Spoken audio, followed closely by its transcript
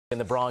In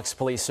the Bronx,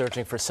 police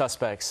searching for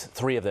suspects,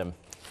 3 of them,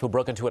 who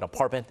broke into an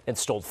apartment and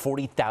stole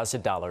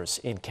 $40,000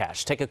 in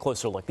cash. Take a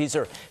closer look. These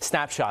are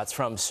snapshots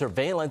from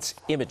surveillance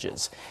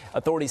images.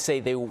 Authorities say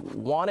they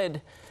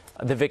wanted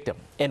the victim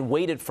and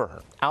waited for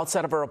her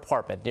outside of her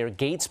apartment near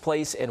Gates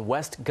Place and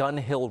West Gun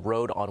Hill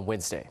Road on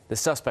Wednesday. The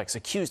suspects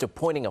accused of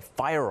pointing a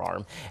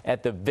firearm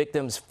at the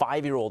victim's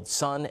 5-year-old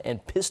son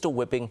and pistol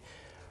whipping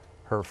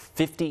her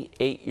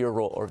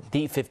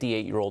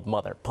 58-year-old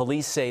mother.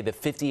 Police say the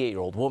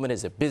 58-year-old woman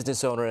is a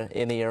business owner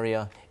in the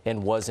area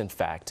and was in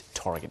fact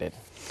targeted.